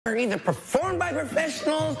are either performed by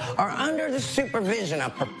professionals or under the supervision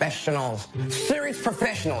of professionals. Serious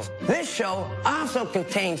professionals. This show also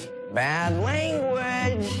contains bad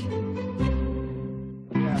language.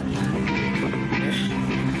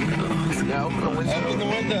 Yeah, open the window. Open the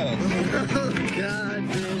window.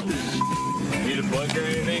 God, dude. Need a book or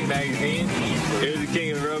anything? Magazine? Here's the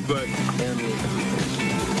King of the Road book.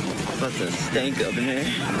 What's the stank up in here?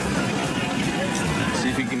 See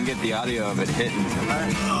if you can get the audio of it hitting.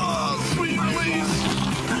 Oh, sweet please.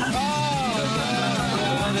 Oh,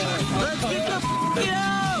 let's get the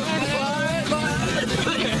out.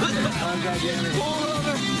 Oh, God damn it. Pull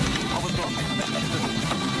over.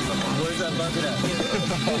 Where's that bucket at?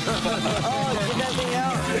 Oh, get that thing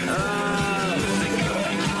out.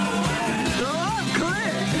 Oh,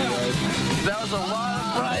 clear. That was a lot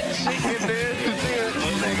of fried chicken, dude.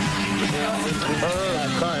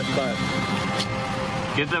 Climb.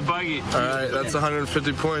 Get the buggy. All right, that's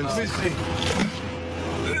 150 points.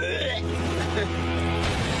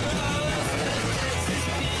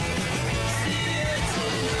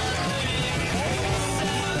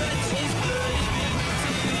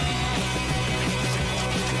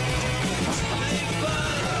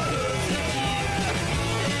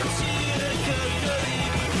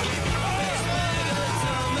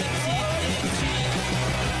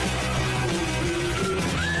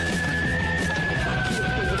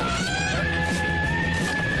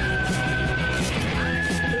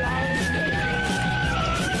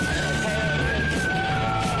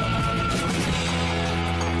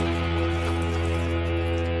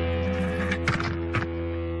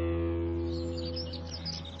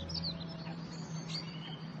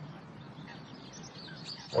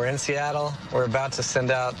 We're in Seattle. We're about to send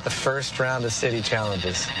out the first round of city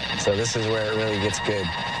challenges. So this is where it really gets good.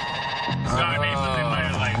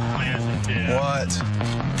 What?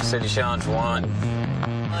 City challenge 1.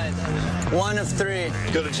 1 of 3.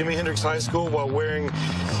 Go to Jimi Hendrix High School while wearing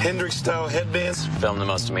Hendrix-style headbands. Film the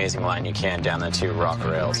most amazing line you can down the 2 rock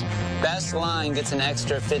rails. Best line gets an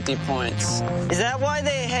extra 50 points. Is that why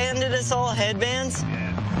they handed us all headbands?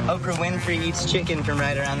 Oprah Winfrey eats chicken from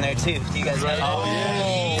right around there, too. Do you guys like that? Oh,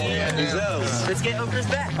 yeah. Who's those? Let's get Oprah's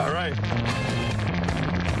back. All right.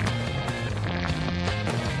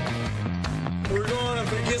 We're going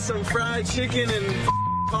to get some fried chicken and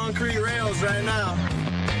concrete rails right now.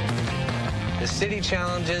 The city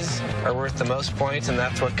challenges are worth the most points, and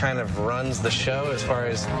that's what kind of runs the show as far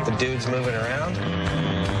as the dudes moving around.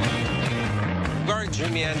 We're at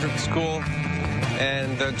Jimi Hendrix School,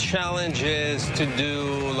 and the challenge is to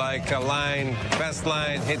do like a line, best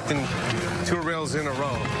line, hitting 2 rails in a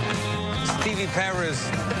row. Stevie Paris,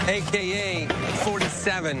 a.k.a.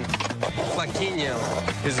 47 Flaquinho,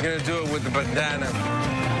 is going to do it with the bandana.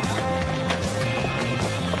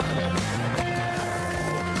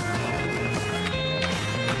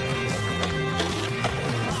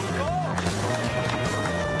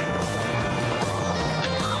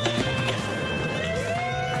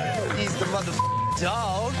 He's the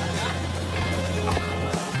dog.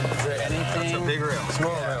 Is there anything? Big rail.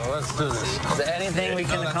 Small rail, let's do this. Is there anything we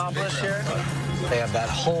can accomplish here? They have that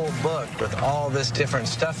whole book with all this different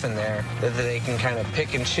stuff in there that they can kind of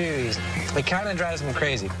pick and choose. It kind of drives them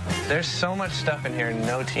crazy. There's so much stuff in here,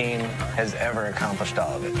 no team has ever accomplished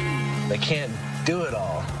all of it. They can't do it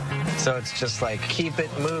all. So it's just like, keep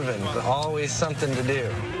it moving, but always something to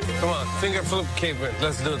do. Come on, finger flip caper.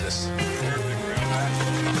 Let's do this.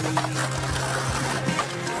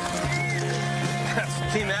 That's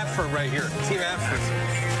team effort right here. Team effort.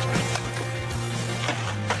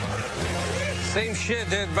 Same shit,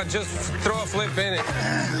 dude, but just throw a flip in it.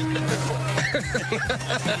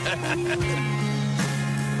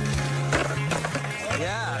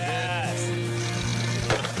 Yeah, dude.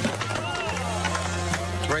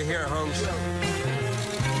 Right here, Holmes.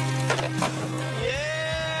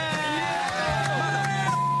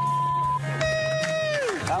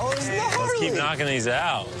 Let's keep knocking these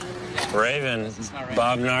out. Raven,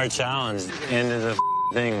 Bob Nard challenge into the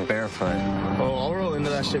thing barefoot. Oh, I'll roll into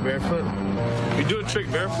that shit barefoot. We do a trick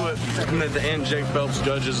barefoot, and at the end, Jake Phelps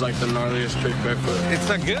judges like the gnarliest trick barefoot. It's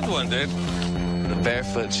a good one, dude. The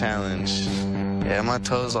barefoot challenge. Yeah, my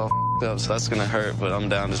toes all up, so that's gonna hurt, but I'm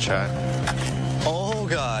down to try. Oh,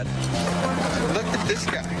 God. Look at this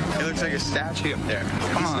guy. He looks like a statue up there.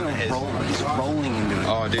 Come on. He's rolling into it.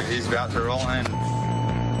 Oh, dude, he's about to roll in.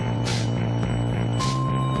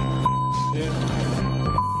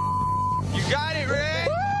 You got it, Ray!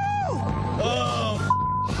 Woo! Oh,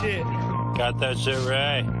 shit. Got that shit,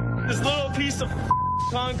 Ray. This little piece of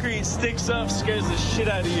concrete sticks up, scares the shit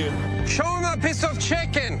out of you. Show him a piece of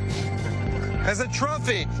chicken. as a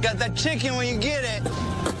trophy. Got that chicken when you get it.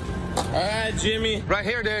 All right, Jimmy. Right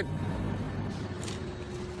here, dude.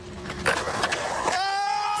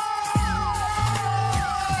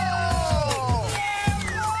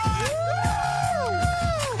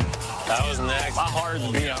 That was next. My heart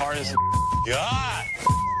is beating hard as God.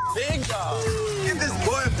 Big dog. Give this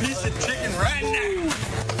boy a piece of chicken right now.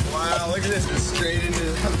 Wow, look at this. Straight into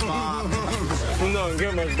the mom. I'm not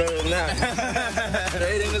get much better than that.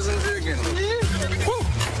 Straight into some chicken.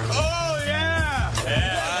 Oh, yeah.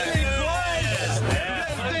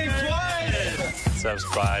 What's up,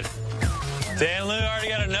 Spud? Dan Lou already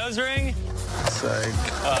got a nose ring? Psych.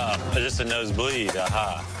 Just a nosebleed.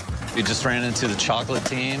 Aha. We just ran into the chocolate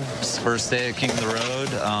team. It's the first day of King of the Road.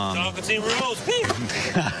 Chocolate team rules.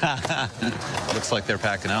 Looks like they're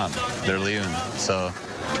packing up. They're leaving. So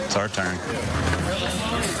it's our turn.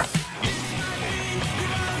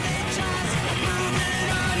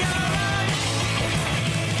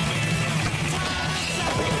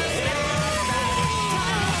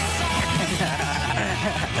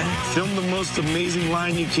 Film the most amazing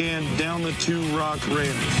line you can down the 2 rock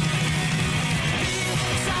rails.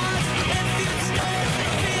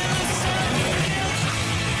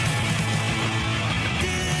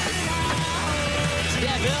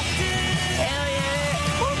 Yeah, Bill. Hell yeah.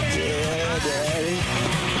 Yeah, Daddy.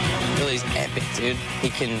 Billy's epic, dude. He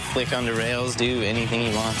can flick onto rails, do anything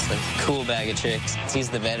he wants. Like, cool bag of tricks. He's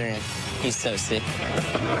the veteran. He's so sick.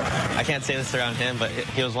 I can't say this around him, but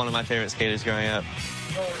he was one of my favorite skaters growing up.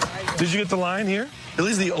 Did you get the line here?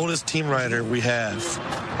 Billy's the oldest team rider we have.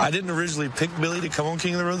 I didn't originally pick Billy to come on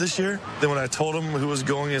King of the Road this year. Then when I told him who was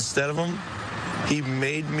going instead of him, he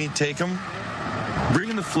made me take him.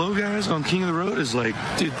 Bringing the flow guys on King of the Road is like,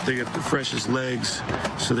 dude, they got the freshest legs,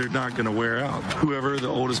 so they're not going to wear out. Whoever the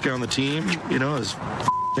oldest guy on the team, you know, is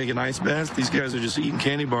taking ice baths. These guys are just eating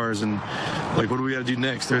candy bars and like, what do we got to do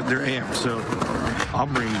next? They're amped. So I'll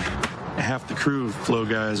bring half the crew of flow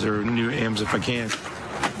guys or new AMs if I can.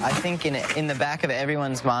 I think in the back of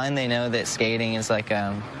everyone's mind, they know that skating is like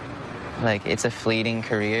it's a fleeting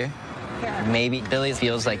career. Maybe Billy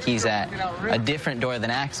feels like he's at a different door than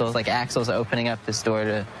Axel's. Like Axel's opening up this door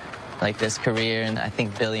to like this career, and I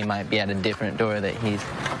think Billy might be at a different door that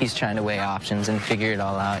he's trying to weigh options and figure it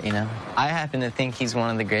all out, you know? I happen to think he's one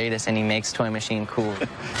of the greatest, and he makes Toy Machine cool.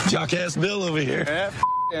 Jock-ass Bill over here. Yeah,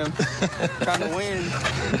 him. Trying to win.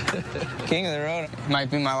 King of the Road might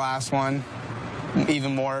be my last one.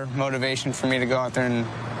 Even more motivation for me to go out there and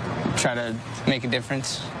try to make a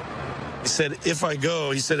difference. He said, if I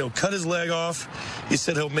go, he said he'll cut his leg off. He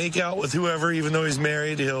said he'll make out with whoever, even though he's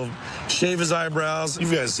married. He'll shave his eyebrows.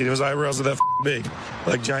 You guys seen his eyebrows are that big,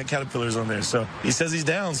 like giant caterpillars on there. So he says he's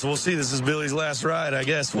down, so we'll see. This is Billy's last ride, I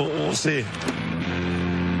guess. We'll see.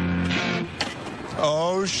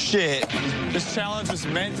 Oh, shit. This challenge was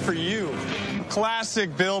meant for you.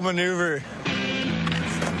 Classic Bill maneuver.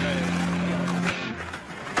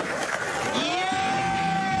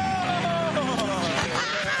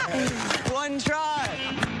 One try.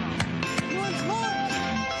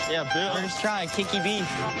 Yeah, Bill. First try, Kiki beef.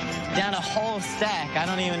 Down a whole stack. I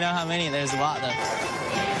don't even know how many. There's a lot, though.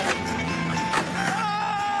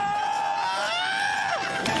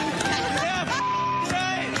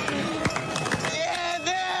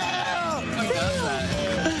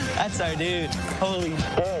 That's our dude. Holy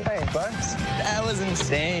shit. Hey, Bucks. That was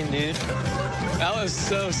insane, dude. That was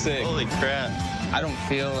so sick. Holy crap. I don't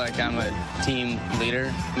feel like I'm a team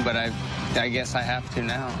leader, but I guess I have to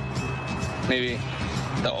now. Maybe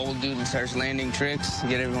the old dude starts landing tricks,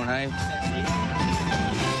 get everyone hyped.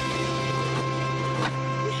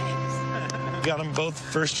 Got them both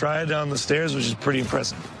first try down the stairs, which is pretty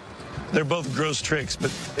impressive. They're both gross tricks,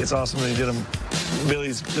 but it's awesome that he did them.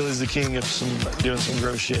 Billy's the king of doing some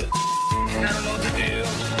gross shit. I don't know what to do.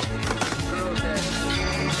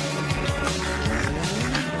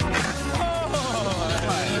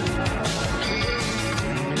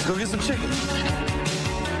 Go get some chicken.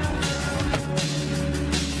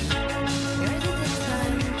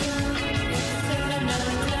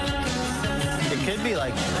 It could be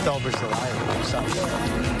like Felber's saliva or something.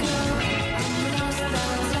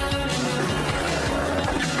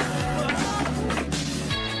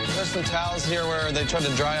 There's some towels here where they tried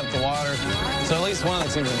to dry up the water. So at least one of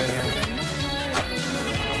the teams have been here.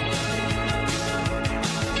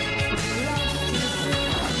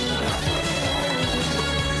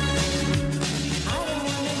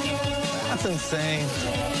 That's insane.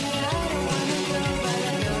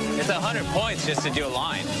 It's 100 points just to do a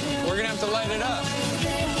line. We're going to have to light it up.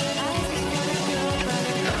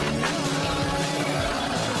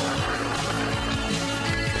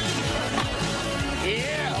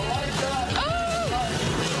 Yeah, I like that.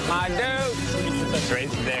 right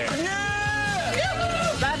there.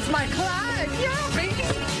 Yeah! That's my climb. Yeah, baby.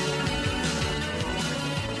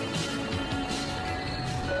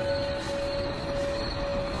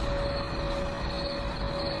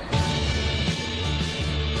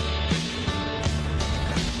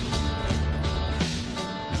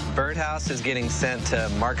 Birdhouse is getting sent to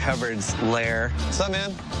Mark Hubbard's lair. What's up,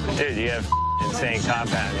 man? Dude, you have insane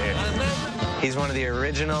compound here. He's one of the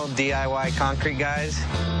original DIY concrete guys.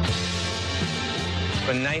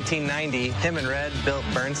 In 1990, him and Red built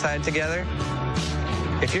Burnside together.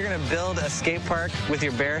 If you're gonna build a skate park with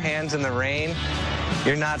your bare hands in the rain,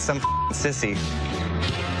 you're not some sissy.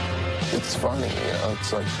 It's funny, you know,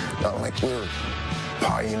 it's like, not like we're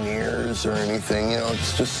pioneers or anything, you know,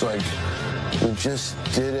 it's just like, we just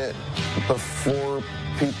did it before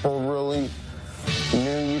people really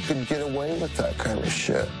knew you could get away with that kind of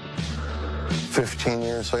shit. 15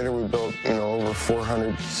 years later, we built, you know, over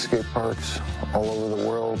 400 skate parks all over the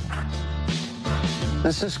world.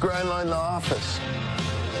 This is Grindline the Office.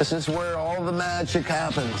 This is where all the magic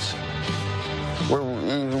happens.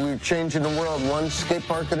 We're changing the world one skate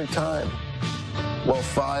park at a time. Well,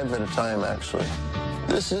 5 at a time, actually.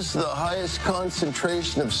 This is the highest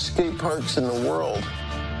concentration of skate parks in the world.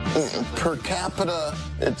 Per capita,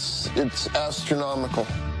 it's astronomical.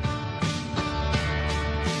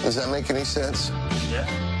 Does that make any sense? Yeah.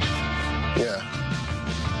 Yeah.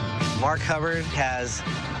 Mark Hubbard has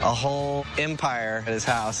a whole empire at his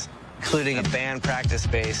house, including a band practice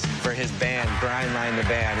space for his band, Grindline the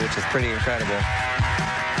Band, which is pretty incredible.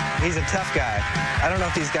 He's a tough guy. I don't know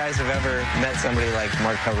if these guys have ever met somebody like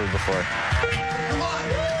Mark Hubbard before. Come on,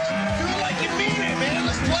 do it like you mean it, man.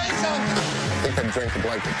 Let's play something. I think I'm drinking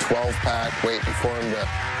like a 12-pack, waiting for him to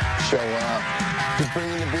show up. You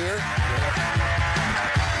bringing the beer?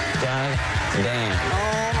 God damn.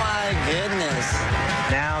 Oh my goodness.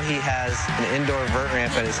 Now he has an indoor vert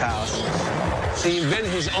ramp at his house. So he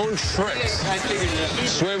invented his own tricks.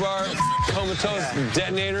 Sway bar, comatose,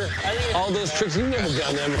 detonator, all those tricks. You've never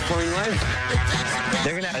done that before in your life.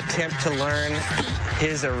 They're gonna attempt to learn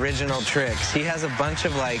his original tricks. He has a bunch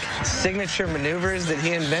of like signature maneuvers that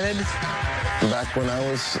he invented. Back when I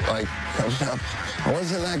was like coming up, I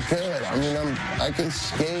wasn't that good. I mean, I can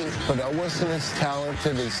skate, but I wasn't as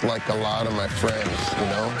talented as like a lot of my friends, you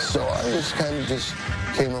know? So I just kind of just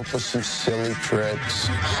came up with some silly tricks.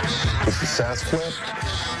 It's the sass flip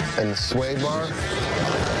and the sway bar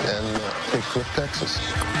and the big flip Texas.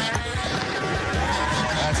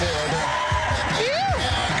 That's it right there.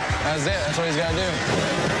 That's it. That's what he's got to do.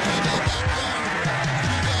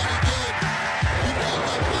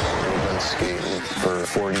 Skating for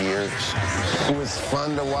 40 years. It was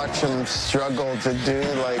fun to watch him struggle to do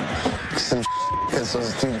like some because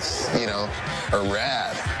those dudes, you know, are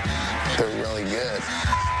rad. They're really good.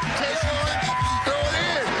 Throw it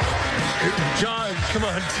in! John, come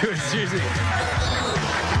on, do it seriously.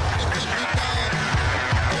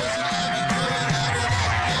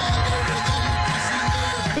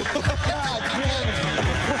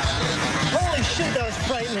 Holy shit, that was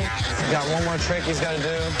frightening. Got one more trick he's got to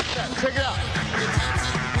do. Check it out.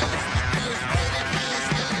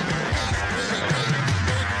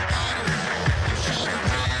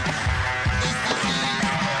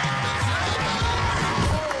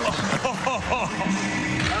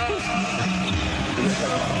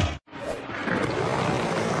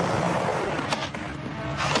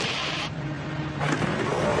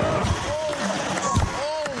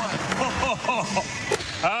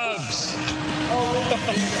 Hubs.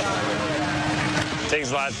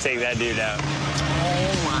 Takes a lot to take that dude out.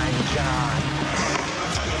 Oh my God.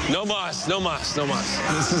 No moss, no moss, no moss.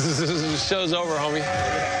 This show's over, homie.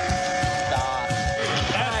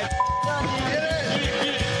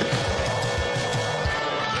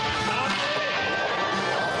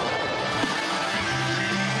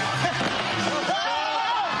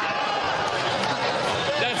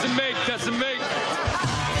 That's a make, that's a make.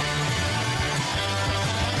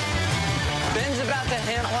 Ben's about to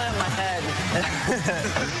hand plant my head.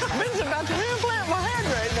 Ben's about to hand plant my head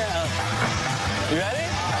right now. You ready?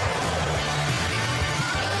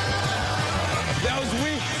 That was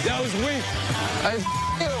weak, that was weak.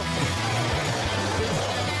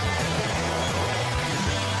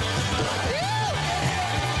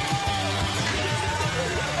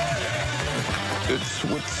 It's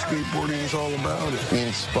what skateboarding is all about. It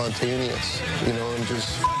being spontaneous, you know, and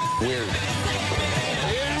just weird.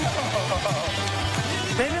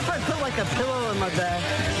 Maybe if I put like a pillow in my bag.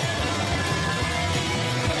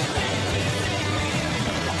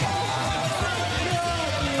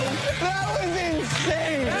 That was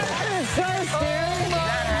insane. That is so scary.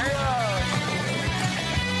 That hurt.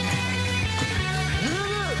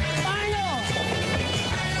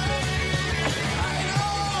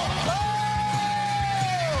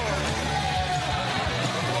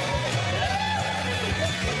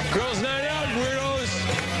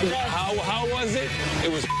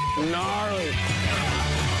 gnarly.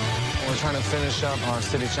 We're trying to finish up our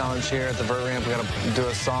city challenge here at the vert ramp. We got to do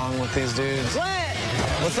a song with these dudes. Clint!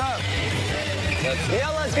 What's up? Yeah,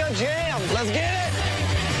 let's go jam. Let's get it.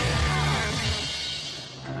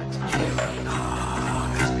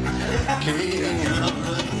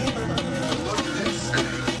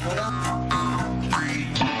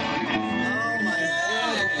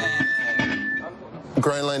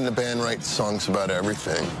 Grindline and the band writes songs about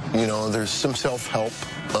everything. You know, there's some self-help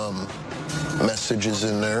messages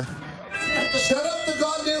in there. Shut up the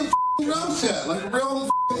goddamn drum set like a real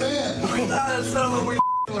man.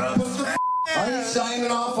 Are you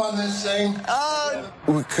signing off on this thing?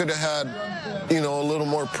 We could have had, you know, a little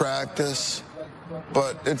more practice,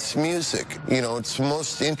 but it's music. You know, it's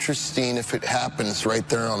most interesting if it happens right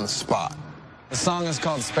there on the spot. The song is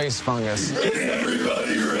called Space Fungus. Is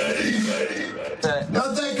everybody ready?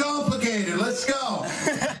 Nothing complicated. Let's go.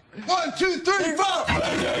 1, 2, 3, 4.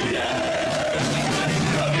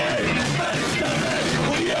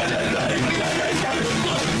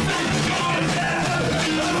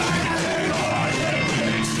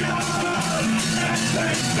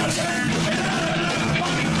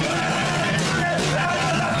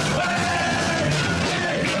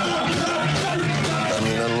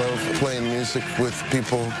 Playing music with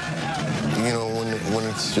people, you know, when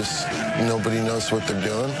it's just nobody knows what they're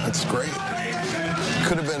doing. It's great.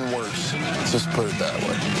 Could have been worse. Let's just put it that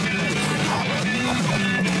way.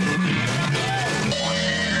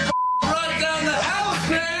 Right down the house,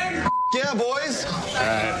 man. Yeah, boys.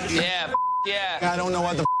 Yeah. I don't know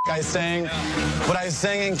what the I sang, but I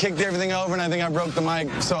sang and kicked everything over, and I think I broke the mic,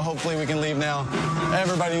 so hopefully we can leave now.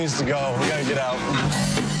 Everybody needs to go. We gotta get out.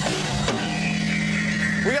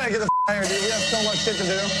 We gotta get the out of here, dude. We have so much shit to do.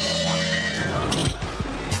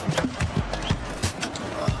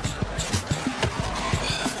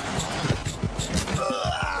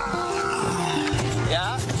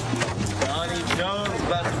 Yeah? Johnny Jones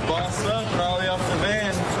about to boss up and ollie off the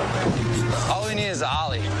van. All we need is an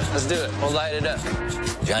ollie. Let's do it. We'll light it up.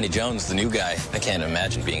 Johnny Jones, the new guy. I can't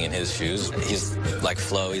imagine being in his shoes. He's like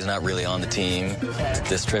Flo. He's not really on the team.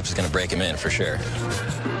 This trip is going to break him in for sure.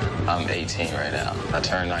 I'm 18 right now. I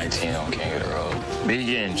turned 19 on King of the Road. Me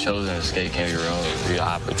getting chosen to skate King of the Road is the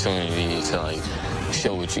opportunity to, like,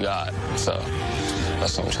 show what you got. So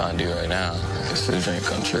that's what I'm trying to do right now. It's a dream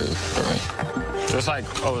come true for me. Just like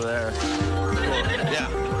over there. Cool. Yeah.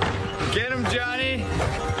 Get him, Johnny.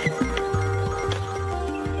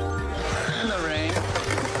 In the rain.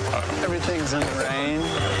 Everything's in the rain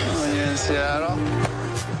when you're in Seattle.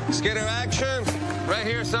 Skater action. Right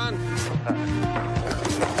here, son.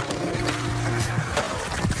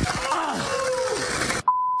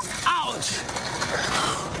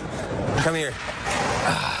 Come here.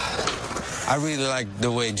 I really like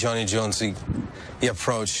the way Johnny Jones he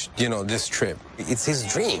approached, you know, this trip. It's his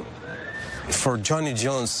dream. For Johnny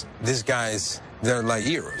Jones, these guys, they're like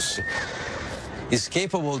heroes. He's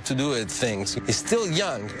capable to do things. He's still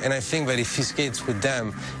young, and I think that if he skates with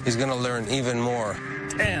them, he's gonna learn even more.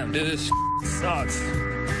 Damn, dude, this sucks.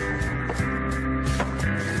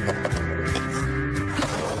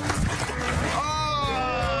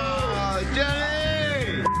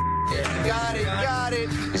 Got it.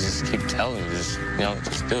 You just keep telling me, just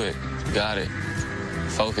do it. You got it.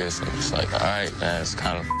 Focus. I'm just like, all right, man, it's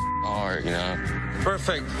kind of hard, you know?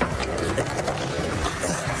 Perfect.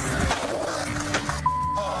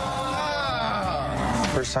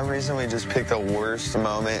 For some reason, we just picked the worst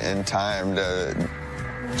moment in time to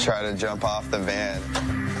try to jump off the van.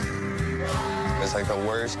 It was like the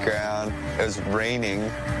worst ground. It was raining.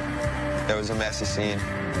 It was a messy scene.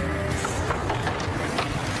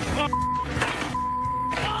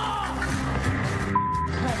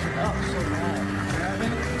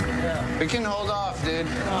 We can hold off, dude.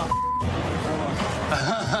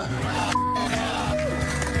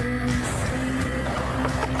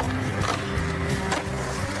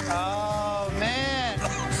 Oh, man.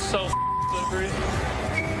 So slippery.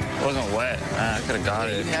 It wasn't wet. Man, I could have got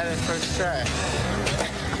it. You had it first try.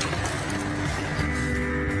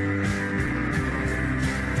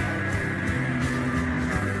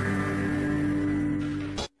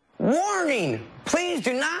 Warning! Please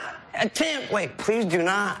do not attempt. Wait, please do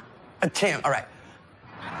not attempt. All right.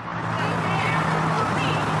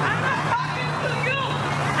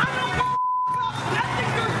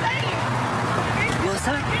 What's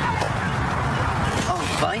that? Oh,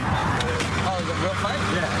 fight? Oh, is it a real fight?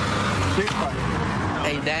 Yeah. Big fight.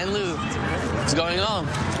 Hey, Dan Lou, what's going on?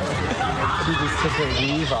 She just took her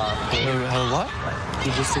weave off. Her what? She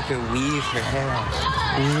just took her weave, her hair off.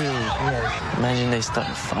 Really? Yeah. Imagine they start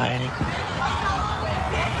fighting.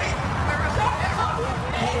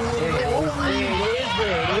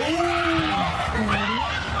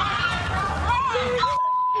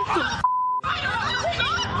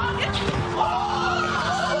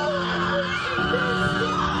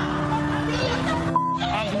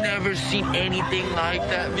 like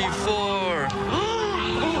that before.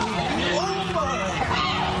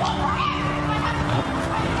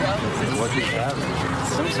 What is happening?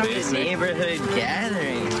 Some sort of neighborhood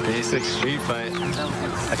gathering. Basic street fight.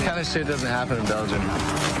 That kind of shit doesn't happen in Belgium.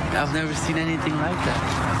 I've never seen anything like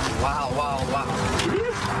that. Wow, wow, wow.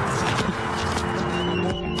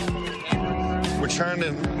 We're trying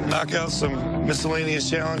to knock out some miscellaneous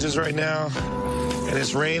challenges right now, and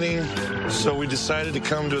it's raining, so we decided to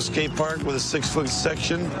come to a skate park with a 6-foot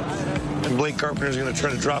section, and Blake Carpenter's gonna try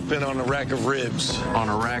to drop in on a rack of ribs. On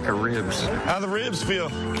a rack of ribs. How the ribs feel?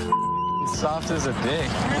 Soft as a dick.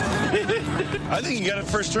 I think you got it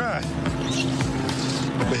first try.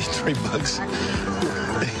 Wait, $3.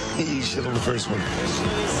 You shit on the first one.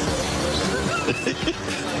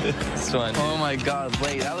 This one. Oh my God,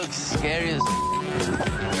 Blake, that looks scary as.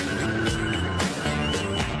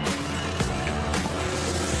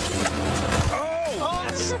 Oh!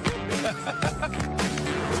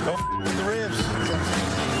 Don't the ribs.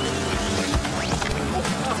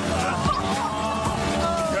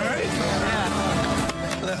 All right? Yeah.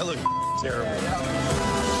 That looked terrible.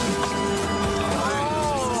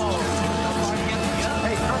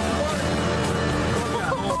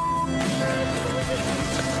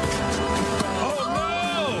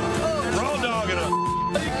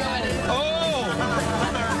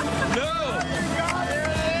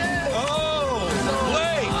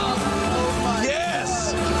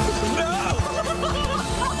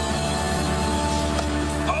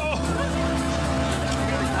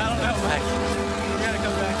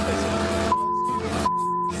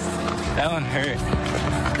 That one hurt.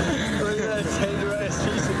 Look at that tenderized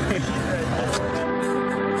piece of meat.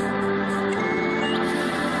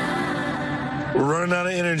 We're running out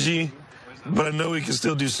of energy, but I know we can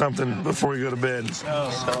still do something before we go to bed.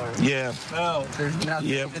 Oh, sorry. Yeah. No, there's nothing.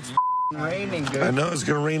 Yep. It's raining, dude. I know it's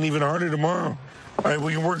going to rain even harder tomorrow. All right,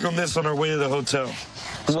 we can work on this on our way to the hotel.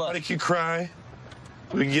 Somebody could cry.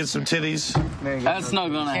 We can get some titties. That's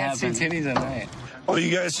not gonna Can't happen. see titties at night. Oh,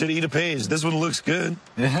 you guys should eat a page. This one looks good.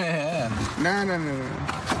 Yeah. No.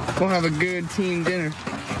 We'll have a good team dinner.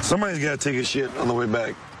 Somebody's got to take a shit on the way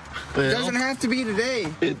back. It doesn't have to be today.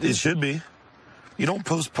 It should be. You don't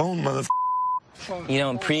postpone, mother. You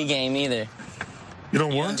don't pregame either. You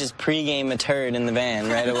don't You what? don't just pregame a turd in the van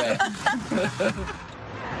right away.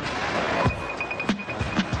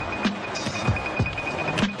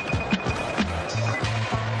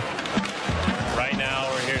 Right now,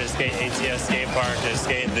 we're here to skate ATS skate park to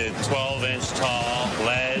skate the 12-inch tall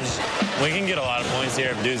ledge. We can get a lot of points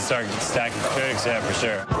here if dudes start stacking tricks, yeah, for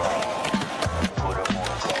sure.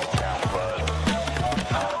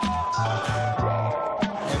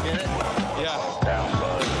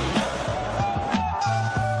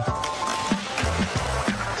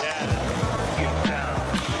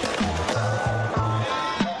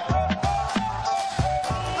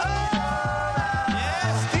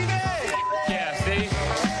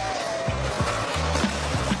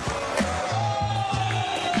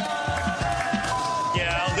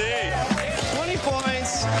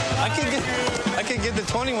 I could get the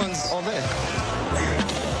 20 ones all day.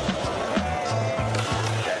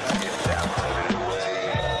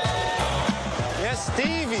 Yes,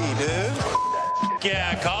 Stevie, dude.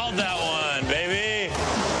 Yeah, I called that one, baby.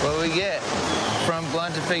 What do we get? From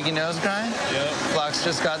blunt to fakey nose grind? Yep. Flox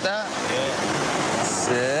just got that? Yep.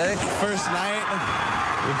 Sick. First night,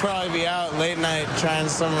 we'll probably be out late night trying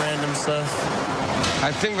some random stuff.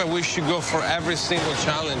 I think that we should go for every single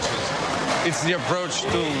challenge. It's the approach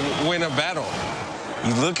to win a battle.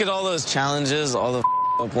 You look at all those challenges, all the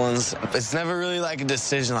up ones. It's never really like a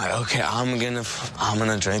decision like, okay, I'm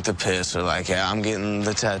gonna drink the piss, or like, yeah, I'm getting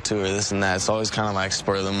the tattoo, or this and that. It's always kind of like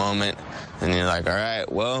spur of the moment, and you're like, all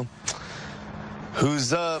right, well,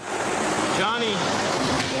 who's up? Johnny.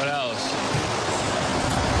 What else?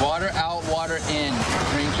 Water out, water in.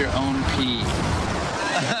 Drink your own pee.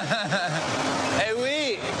 Hey,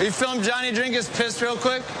 we filmed Johnny drink his piss real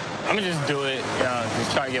quick? I'm gonna just do it, you know,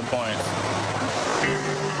 just try to get points.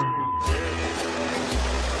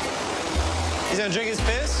 He's gonna drink his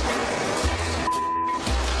piss?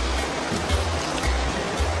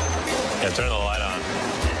 Yeah, turn the light on.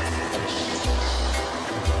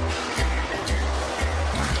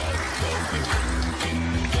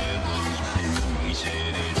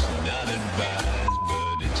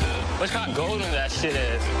 Look how golden that shit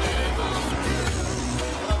is.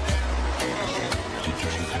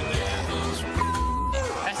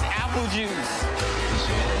 That's apple juice.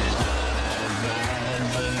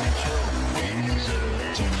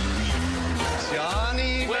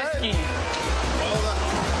 Johnny. Whiskey.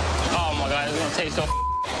 Oh my God, it's gonna taste so.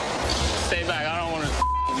 Stay back. I don't want to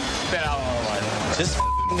spit out on my. Just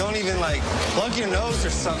don't even, like, plug your nose or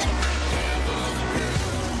something.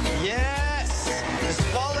 Yes! Just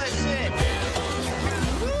swallow that shit.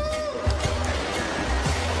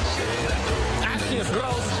 Actually, it's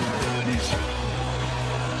gross.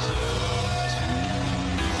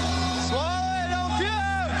 Swallow it, don't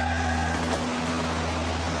puke!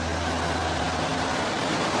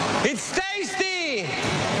 It's tasty!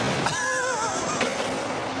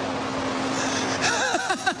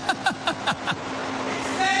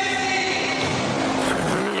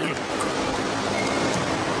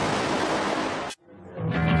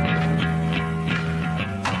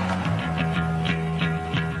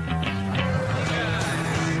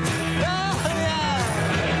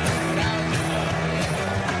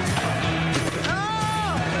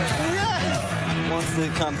 Once the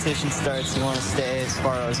competition starts, you want to stay as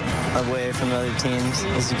far away from other teams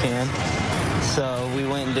as you can. So we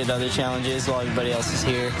went and did other challenges while everybody else is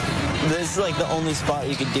here. This is like the only spot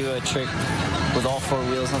you could do a trick with all 4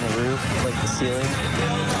 wheels on the roof, like the ceiling.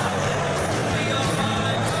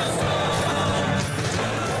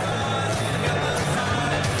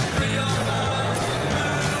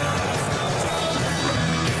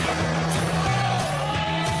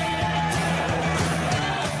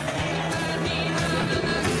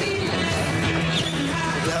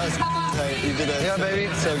 You did that. Yeah, baby.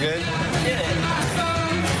 So good. Yeah.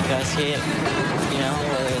 You gotta see it, you know,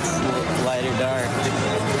 whether it's light or dark.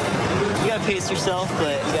 You gotta pace yourself,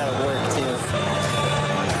 but you gotta work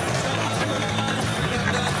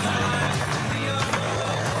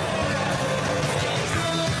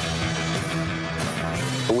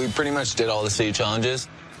too. We pretty much did all the city challenges.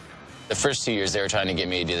 The first 2 years, they were trying to get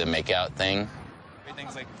me to do the make-out thing. And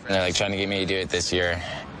they're like trying to get me to do it this year.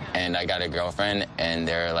 And I got a girlfriend, and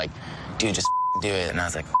they're like, dude, just do it. And I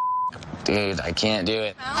was like, dude, I can't do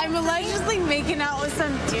it. I'm allegedly making out with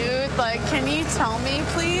some dude. Like, can you tell me,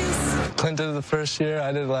 please? Clint did it the first year,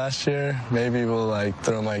 I did last year. Maybe we'll, like,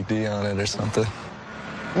 throw Mike D on it or something.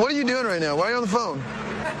 What are you doing right now? Why are you on the phone?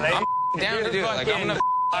 I'm down to do it. Like, I'm gonna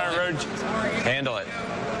handle it.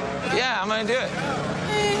 Yeah, I'm gonna do it.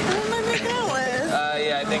 Hey, who am I making out with?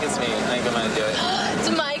 Yeah, I think it's me. I think I'm gonna do it. It's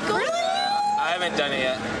Michael? Really? I haven't done it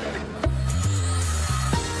yet.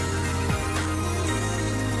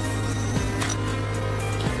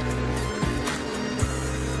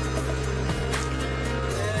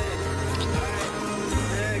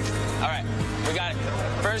 All right, we got it.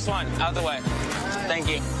 First one, out the way. Thank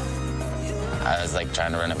you. I was like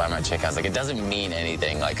trying to run it by my chick. I was like, it doesn't mean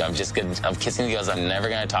anything. Like, I'm kissing the girls. I'm never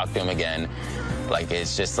gonna talk to him again. Like,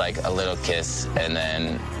 it's just like a little kiss, and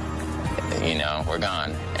then, you know, we're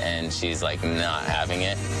gone. And she's like not having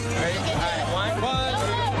it. Ready? All right, 1,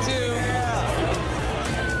 2.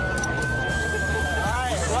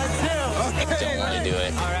 I don't want to do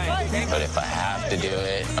it. All right. But if I have to do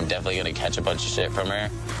it, I'm definitely gonna catch a bunch of shit from her.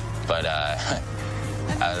 But I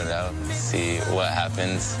don't know. See what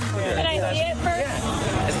happens. Can I see it first?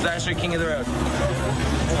 Yeah. It's Thrasher, King of the Road.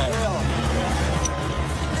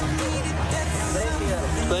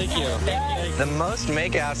 Thank you. The Most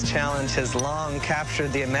Makeouts Challenge has long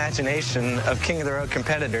captured the imagination of King of the Road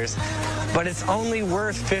competitors, but it's only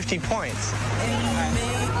worth 50 points.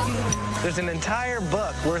 There's an entire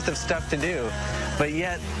book worth of stuff to do, but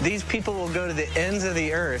yet these people will go to the ends of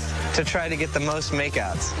the earth to try to get the most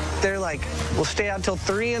makeouts. They're like, we'll stay out till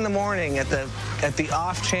 3 in the morning at the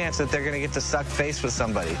off chance that they're gonna get to suck face with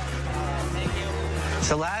somebody.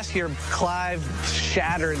 So last year, Clive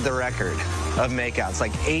shattered the record of makeouts,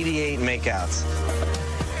 like 88 makeouts.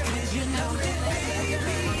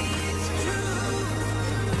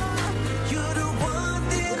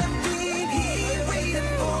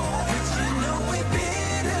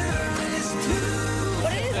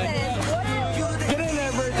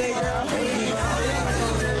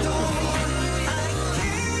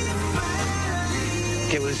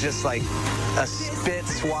 It was just like a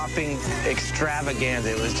spit-swapping extravaganza.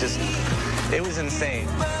 It was insane.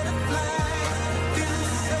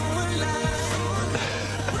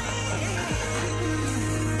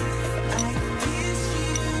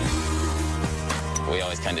 We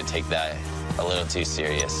always kind of take that a little too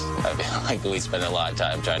serious. I feel like we spend a lot of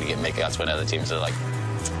time trying to get makeouts when other teams are like,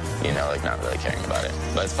 you know, like not really caring about it.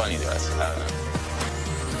 But it's funny to us. I don't know.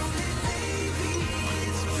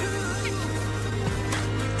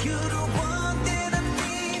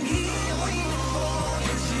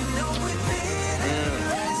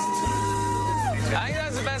 I think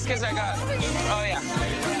that's the best kiss I got. Oh, yeah.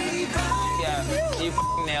 Yeah, you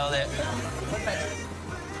nailed it.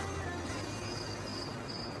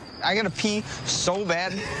 I gotta pee so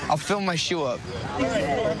bad, I'll fill my shoe up.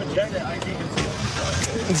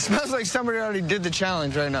 It smells like somebody already did the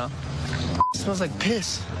challenge right now. It smells like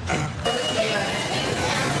piss.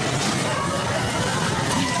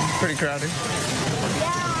 Pretty crowded.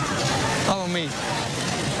 Follow me.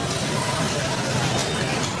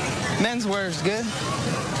 Men's wear is good.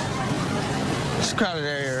 It's a crowded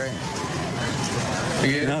area, right?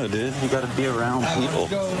 No, dude, you gotta be around people.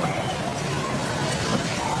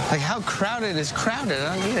 Like, how crowded is crowded?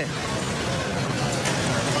 I don't get it.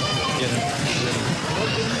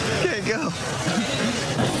 Okay, go.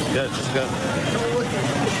 Good, just go.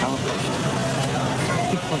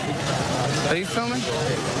 Are you filming?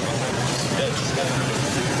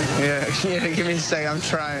 Yeah, give me a sec. I'm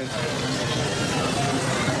trying.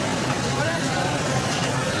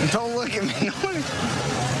 Don't look at me.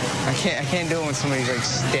 I can't do it when somebody's like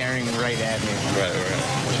staring right at me. Right.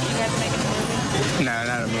 You guys make a movie? No,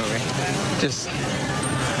 not a movie.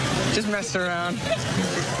 Just mess around.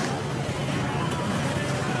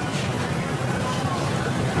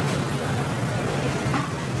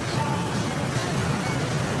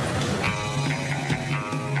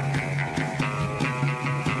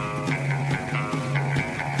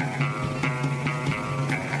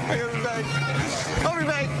 I'll be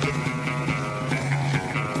back.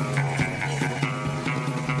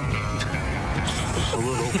 A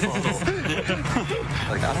little puddle.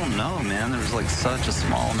 Like, I don't know, man. There's like such a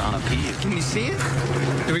small amount of pee. Can you see it?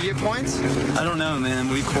 Did we get points? I don't know, man.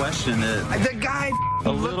 We questioned it. The guy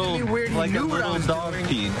A looked little, at me weird. like He a knew what I little was dog doing.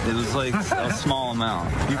 peed. It was like a small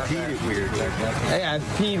amount. You peed it weird. Yeah, I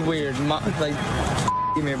peed weird. Like,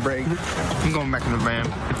 give me a break. I'm going back in the van.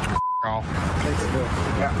 Oh.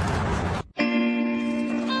 Yeah.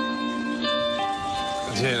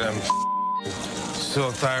 Dude, I'm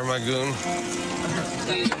so tired, my goon.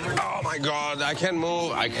 Oh my God, I can't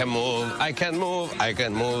move, I can't move, I can't move, I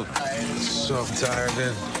can't move. So tired,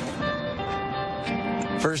 dude.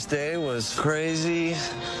 First day was crazy.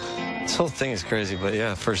 This whole thing is crazy, but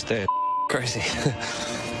yeah, first day, crazy.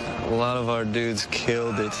 A lot of our dudes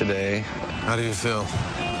killed it today. How do you feel?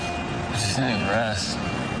 I just need rest.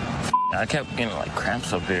 I kept getting like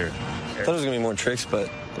cramps up here. I thought there was gonna be more tricks, but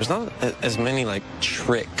there's not as many like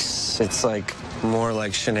tricks. It's like more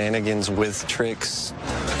like shenanigans with tricks.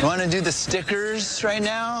 You want to do the stickers right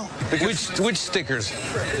now? Which stickers?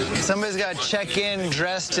 Somebody's got to check in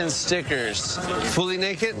dressed in stickers. Fully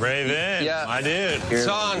naked? Raven, Yeah. my dude.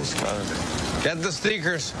 Son, get the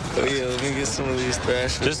stickers. Oh yeah, let me get some of these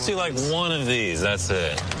thrashers. Just do like one of these, that's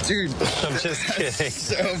it. Dude, I'm just kidding.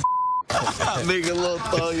 so Make a little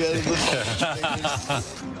thong out of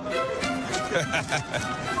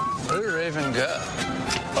where did Raven go?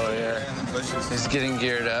 Oh, yeah. He's getting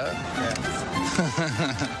geared up.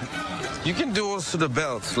 You can do also the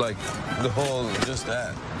belts, like the whole, just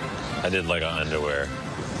that. I did like on underwear.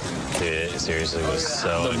 Dude, it seriously was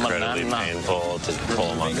so incredibly painful to pull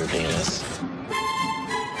them off your penis.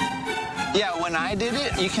 Yeah, when I did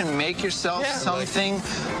it, you can make yourself something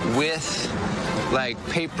with like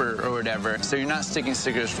paper or whatever, so you're not sticking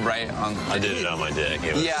stickers right on. I did it on my dick.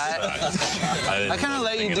 It was, I kind of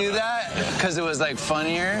let you do that because it was like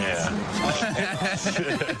funnier. Yeah.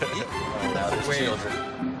 Wait.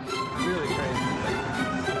 Really crazy.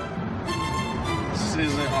 This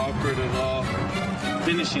isn't awkward at all.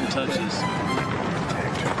 Finishing touches.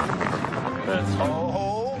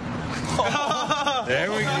 There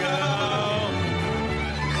we go.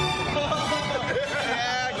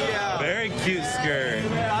 Very cute skirt.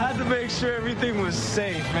 I had to make sure everything was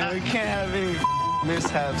safe, man. We can't have any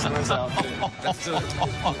mishaps in this outfit.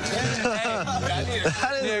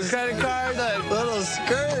 That is a credit card, a little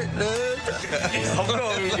skirt, dude. I'm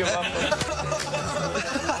going to give up.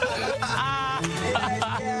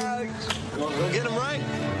 Go get him right.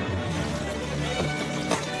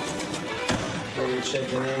 Are you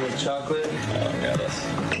checking in with chocolate? Oh, got us.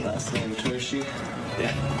 Last name Tushy.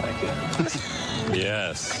 Yeah, thank you.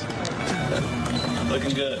 Yes.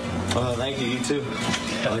 Looking good. Oh, thank you. You too.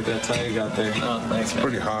 I like that tie you got there. Oh, thanks, man.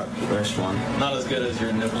 Pretty hot. Fresh one. Not as good as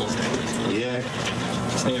your nipples. Yeah.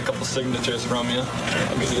 Just need a couple signatures from you.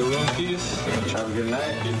 I'll give you a room piece. Have a good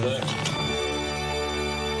night. Be there.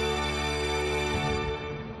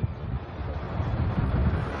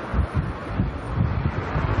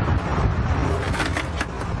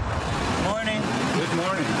 Morning. Good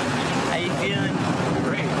morning. How you feeling?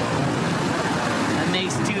 Great. That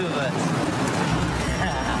makes two of us.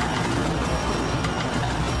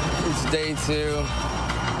 It's day 2.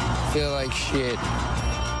 Feel like shit.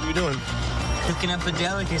 What are you doing? Cooking up a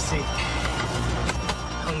delicacy.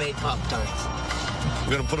 Homemade Pop-Tarts.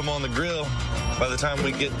 We're gonna put them on the grill. By the time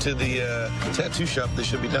we get to the tattoo shop, they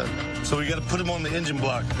should be done. So we got to put them on the engine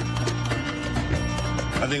block.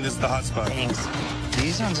 I think this is the hot spot. Thanks.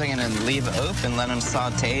 These ones are gonna leave open, let them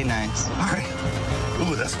saute nice. All right.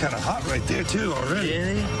 Ooh, that's kind of hot right there too already.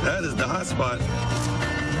 Really? That is the hot spot.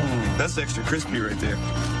 Ooh, that's extra crispy right there.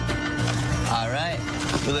 All right.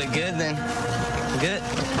 We look good then. Good.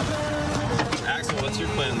 Axel, what's your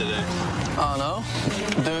plan today? I don't know.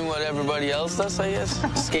 Doing what everybody else does, I guess.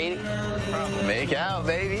 Skating. Make out,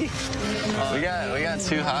 baby. We got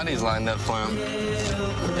 2 hotties lined up for him.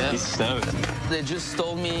 Yeah. He's stoked. They just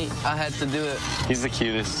told me I had to do it. He's the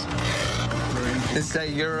cutest. It's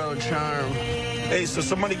that Euro charm. Hey, so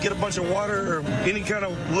somebody get a bunch of water or any kind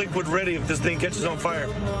of liquid ready if this thing catches on fire.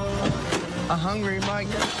 I'm hungry, Mike.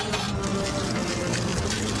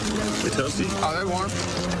 They toasty? Oh, they're warm.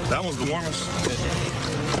 That one's the warmest.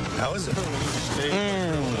 How is it?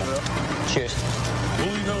 Cheers. Who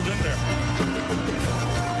goes in there?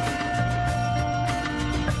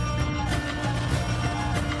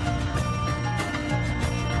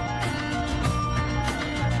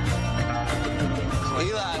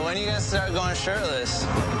 Eli, when are you gonna start going shirtless?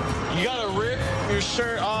 You gotta rip your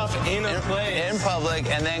shirt off in a place. In public,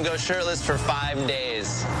 and then go shirtless for 5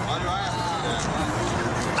 days.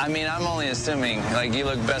 I mean, I'm only assuming. Like, you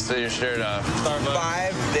look best with your shirt off.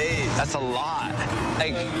 5 days. That's a lot.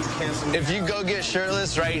 Like, if you go get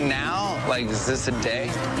shirtless right now, like, is this a day?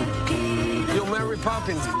 Yo, Mary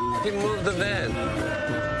Poppins, f***ing move the van.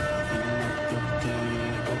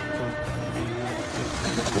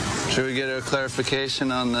 Should we get a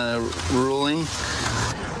clarification on the ruling?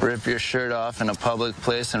 Rip your shirt off in a public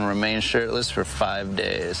place and remain shirtless for 5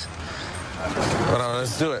 days. Hold on,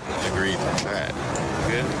 let's do it. Agreed. All right.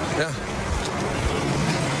 Good? Yeah.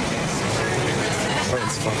 Oh,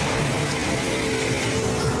 it's fun.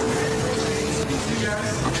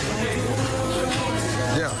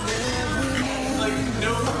 Yeah.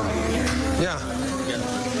 Yeah.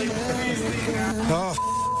 Oh,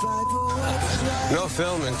 no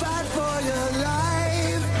filming.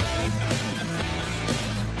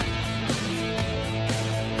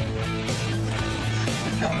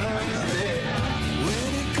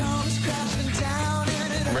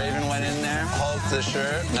 Raven went in there, hulked the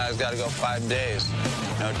shirt. Now he's got to go 5 days.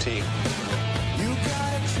 No tea.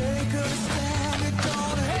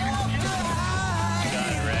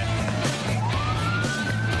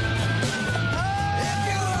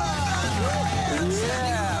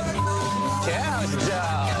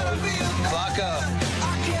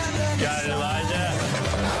 Got it, Elijah.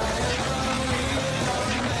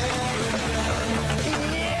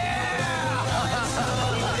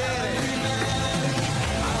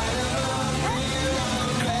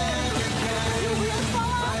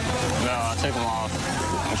 No, I took them off.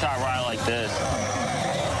 I'm trying to ride like this.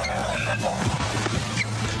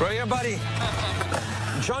 Right here, buddy.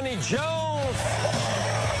 Johnny Jones.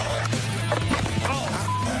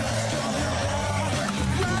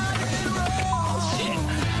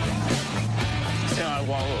 I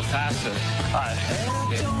walk a little faster. All right.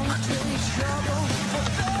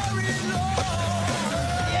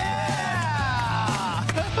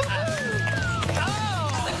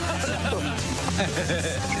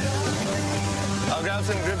 I'll grab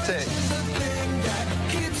some grip tape.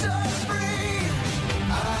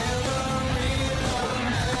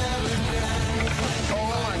 Oh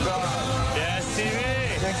my God. Yes, TV.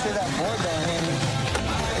 Make sure that board don't hit me.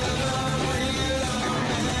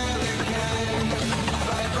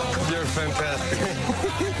 You're fantastic.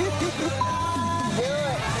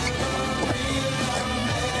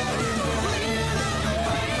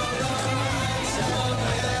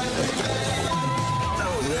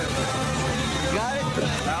 Got it?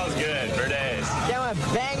 That was good for days. Yeah, I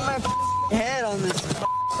banged my head on this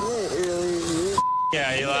shit earlier.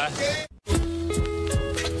 Yeah, Eli.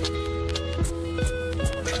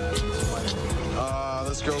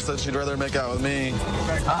 This girl said she'd rather make out with me.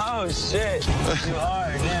 Oh shit! You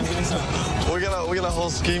are. Damn, give me some. We got a whole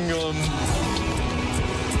scheme going.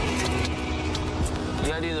 You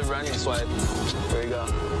gotta do the running swipe. There you go.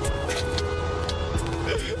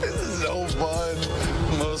 This is so fun.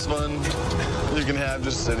 Most fun you can have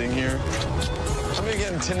just sitting here. I'm gonna be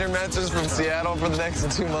getting Tinder matches from Seattle for the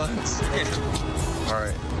next 2 months. All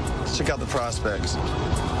right, let's check out the prospects.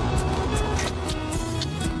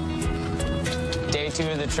 Day 2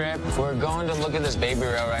 of the trip. We're going to look at this baby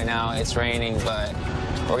rail right now. It's raining, but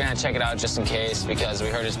we're gonna check it out just in case because we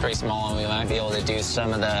heard it's pretty small and we might be able to do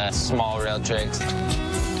some of the small rail tricks.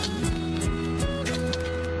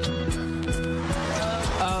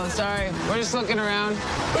 Oh, sorry. We're just looking around.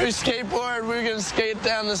 We skateboard. We're gonna skate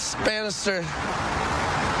down this banister.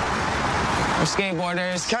 We're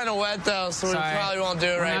skateboarders. It's kind of wet though, so we Sorry. probably won't do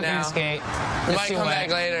it right now. We're not gonna skate. We It's might too come wet.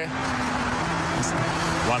 back later.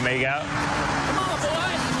 Want to make out?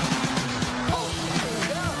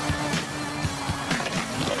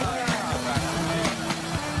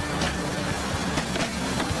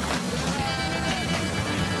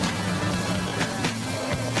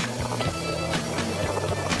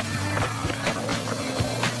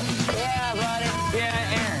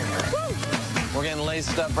 We're getting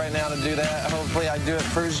laced up right now to do that. Hopefully I do it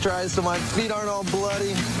first try so my feet aren't all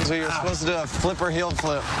bloody. So you're supposed to do a flipper heel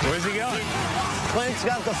flip. Where's he going? Clint's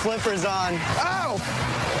got the flippers on. Ow!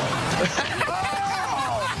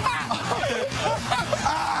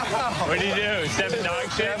 What do you do? Step in dog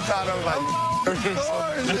shit? Stepped out of my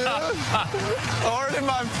Thorn, dude. Thorn in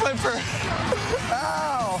my flipper.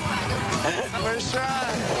 Ow! First try.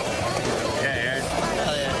 Yeah, Aaron.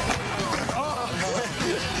 Hell yeah.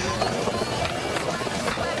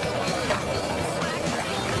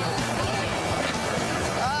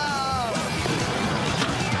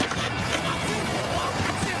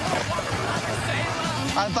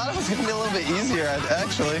 I thought it was going to be a little bit easier,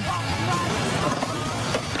 actually.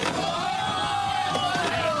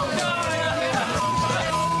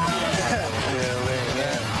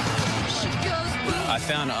 I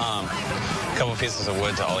found a couple pieces of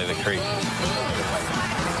wood to ollie the creek.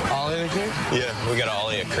 Ollie the creek? Yeah, we got to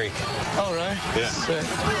ollie a creek. Oh, right? Yeah. Sick.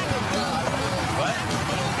 What?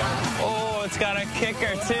 Oh, it's got a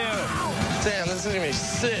kicker too. Damn, this is going to be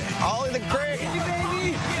sick. Ollie the creek.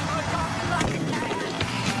 Baby.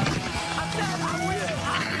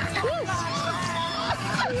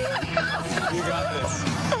 You got this.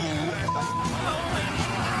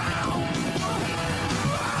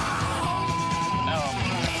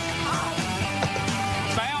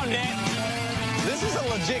 Found it. This is a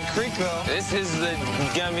legit creek, though. This is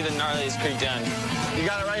gonna be the gnarliest creek done. You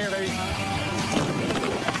got it right here, baby.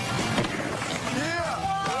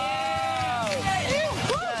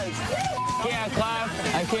 Yeah, clap.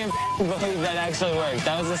 I can't believe that actually worked.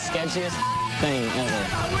 That was the sketchiest thing ever.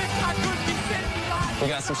 We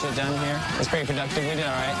got some shit done here. It's pretty productive. We did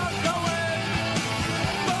all right.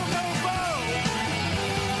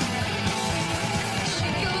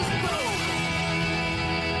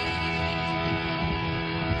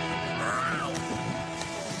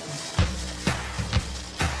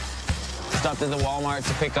 Stopped at the Walmart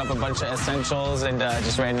to pick up a bunch of essentials and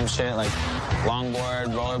just random shit like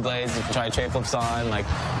longboard, rollerblades, you can try tray flips on, like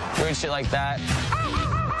weird shit like that.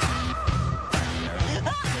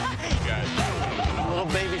 A little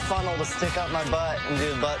baby funnel to stick up my butt and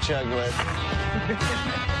do a butt chug with.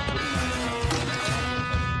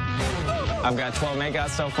 I've got 12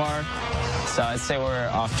 makeouts so far, so I'd say we're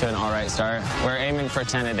off to an all right start. We're aiming for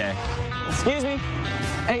 10 a day. Excuse me.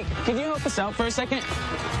 Hey, could you help us out for a second?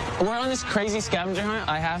 We're on this crazy scavenger hunt.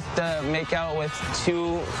 I have to make out with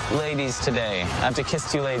 2 ladies today. I have to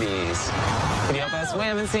kiss 2 ladies. Could you help us? We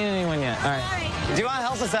haven't seen anyone yet. All right. Do you want to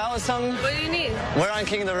help us out with something? What do you need? We're on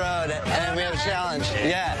King of the Road, and we have a challenge.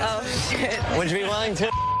 Yeah. Oh, shit. Would you be willing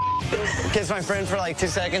to kiss my friend for like 2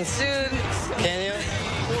 seconds? Dude. Can you?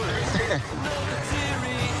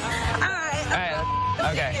 All right.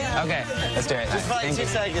 Okay. Okay. Let's do it. Just for like 2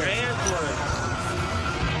 seconds.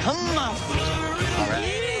 Come on. All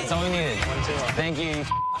right. That's all we needed. Thank you. You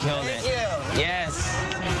killed it. Thank you. Yes.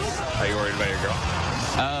 Are you worried about your girl?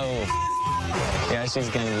 Oh. Yeah, she's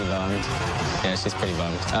gonna be bummed. Yeah, she's pretty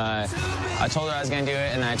bummed. I told her I was gonna do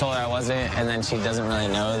it, and then I told her I wasn't, and then she doesn't really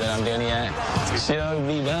know that I'm doing it yet. She'll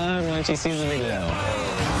be bummed when she sees the video.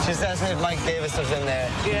 She just asked me if Mike Davis was in there.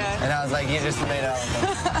 Yeah. And I was like, you just made out with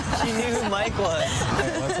him. She knew who Mike was.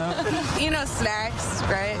 Wait, what's up? You know Snacks,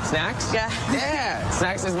 right? Snacks? Yeah. Yeah.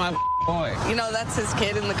 Snacks is my boy. You know that's his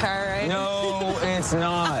kid in the car, right? No, it's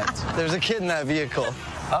not. There's a kid in that vehicle.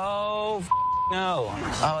 Oh, no.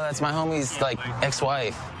 Oh, that's my homie's, like,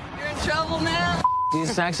 ex-wife. You're in trouble now. Dude,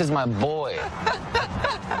 Snacks is my boy.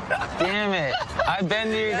 Damn it. I've been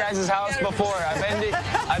to your guys' house before. I've met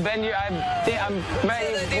you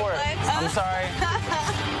before. I'm sorry.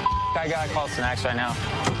 I gotta call Snacks right now.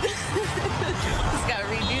 Just gotta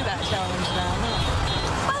redo that challenge now.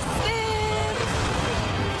 Busted.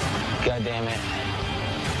 God damn it.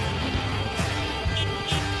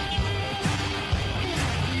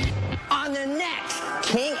 On the next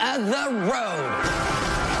King of the Road.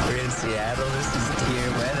 We're in Seattle. This is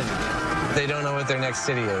tier weather. They don't know what their next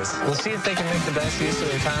city is. We'll see if they can make the best use of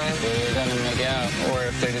their time. They're gonna make out. Or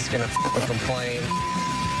if they're just gonna complain.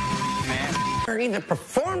 Are either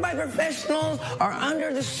performed by professionals or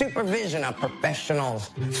under the supervision of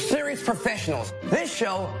professionals. Serious professionals. This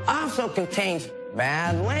show also contains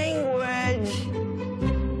bad language.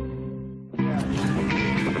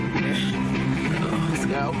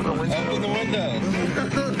 Yeah, open the window. Open the window.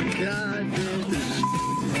 God, dude.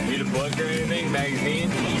 Need a book or anything? Magazine?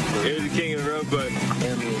 Here's the King of the Road book.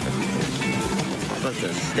 What's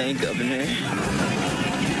that stank up in here?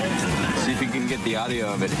 See if you can get the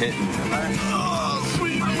audio of it hitting. Oh,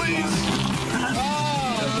 sweet please.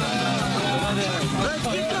 Let's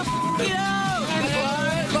get the f*** out!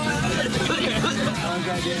 Oh,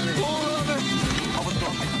 God damn it. Pull over.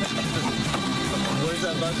 Where's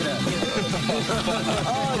that bucket at?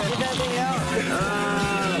 Oh, get that thing out.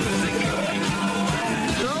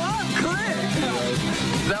 Throw up, quick!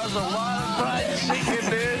 That was a lot of fried chicken,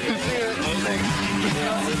 dude.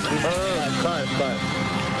 Five.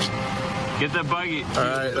 Get that buggy. All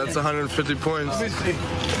right, that's 150 points.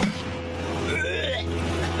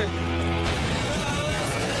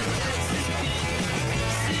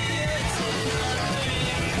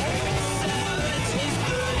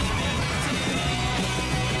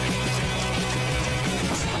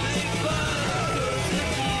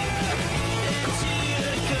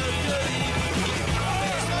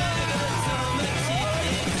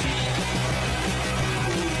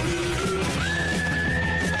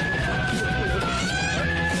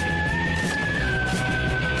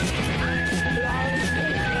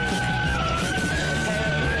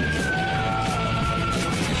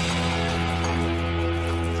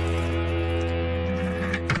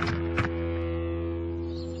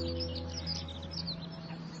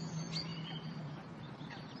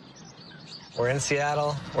 We're in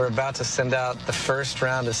Seattle. We're about to send out the first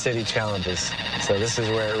round of city challenges. So this is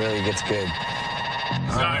where it really gets good.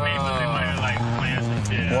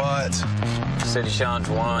 What? City Challenge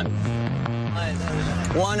 1.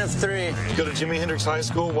 1 of 3. Go to Jimi Hendrix High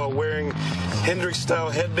School while wearing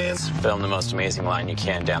Hendrix-style headbands. Film the most amazing line you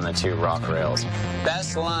can down the 2 rock rails.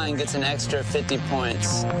 Best line gets an extra 50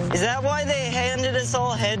 points. Is that why they handed us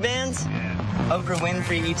all headbands? Oprah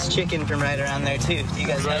Winfrey eats chicken from right around there, too. You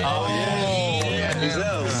guys know that? Oh, yeah. Who's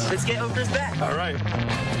else? Let's get Oprah's back. All right.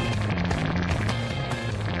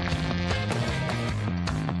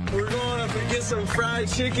 We're going up and get some fried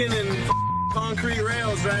chicken and concrete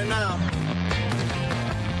rails right now.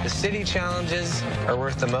 The city challenges are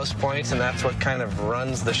worth the most points, and that's what kind of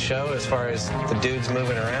runs the show as far as the dudes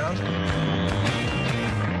moving around.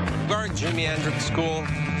 We're at Jimi Hendrix School,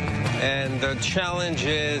 and the challenge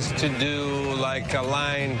is to do like a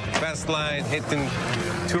line, best line, hitting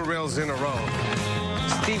 2 rails in a row.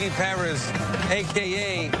 Stevie Paris,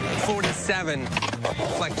 a.k.a. 47,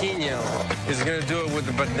 Flaquinho, is going to do it with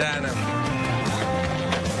the bandana.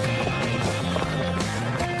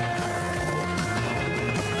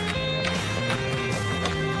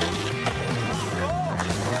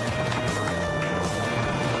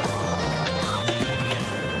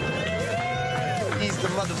 He's the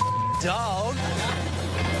mother dog.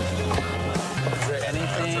 Is there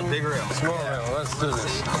anything? Big rail. Small rail. Let's do this.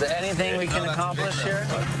 Is there anything we can accomplish here?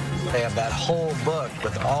 They have that whole book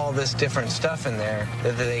with all this different stuff in there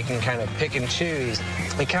that they can kind of pick and choose.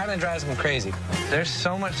 It kind of drives them crazy. There's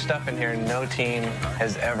so much stuff in here, no team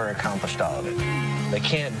has ever accomplished all of it. They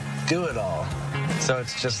can't do it all. So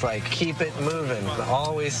it's just like, keep it moving.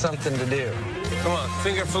 Always something to do. Come on,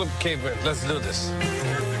 finger flip caveman. Let's do this.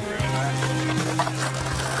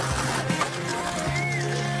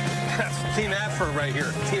 That's team effort right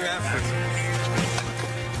here. Team effort.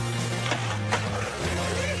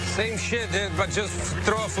 Same shit, dude, but just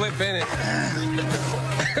throw a flip in it.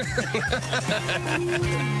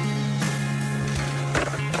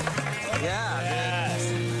 Yeah.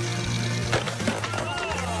 Yes.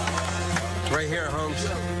 Right here, Holmes.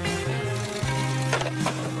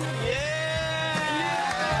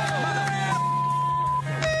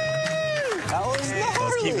 That was gnarly.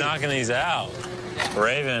 Let's keep knocking these out.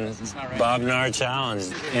 Raven, Bob Nard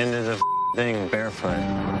challenge into the thing barefoot.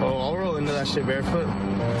 Oh, I'll roll into that shit barefoot.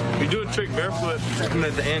 We do a trick barefoot, and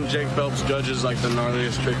at the end, Jake Phelps judges like the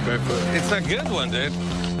gnarliest trick barefoot. It's a good one, dude.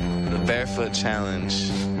 The barefoot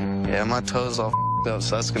challenge. Yeah, my toes all up,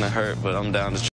 so that's gonna hurt, but I'm down to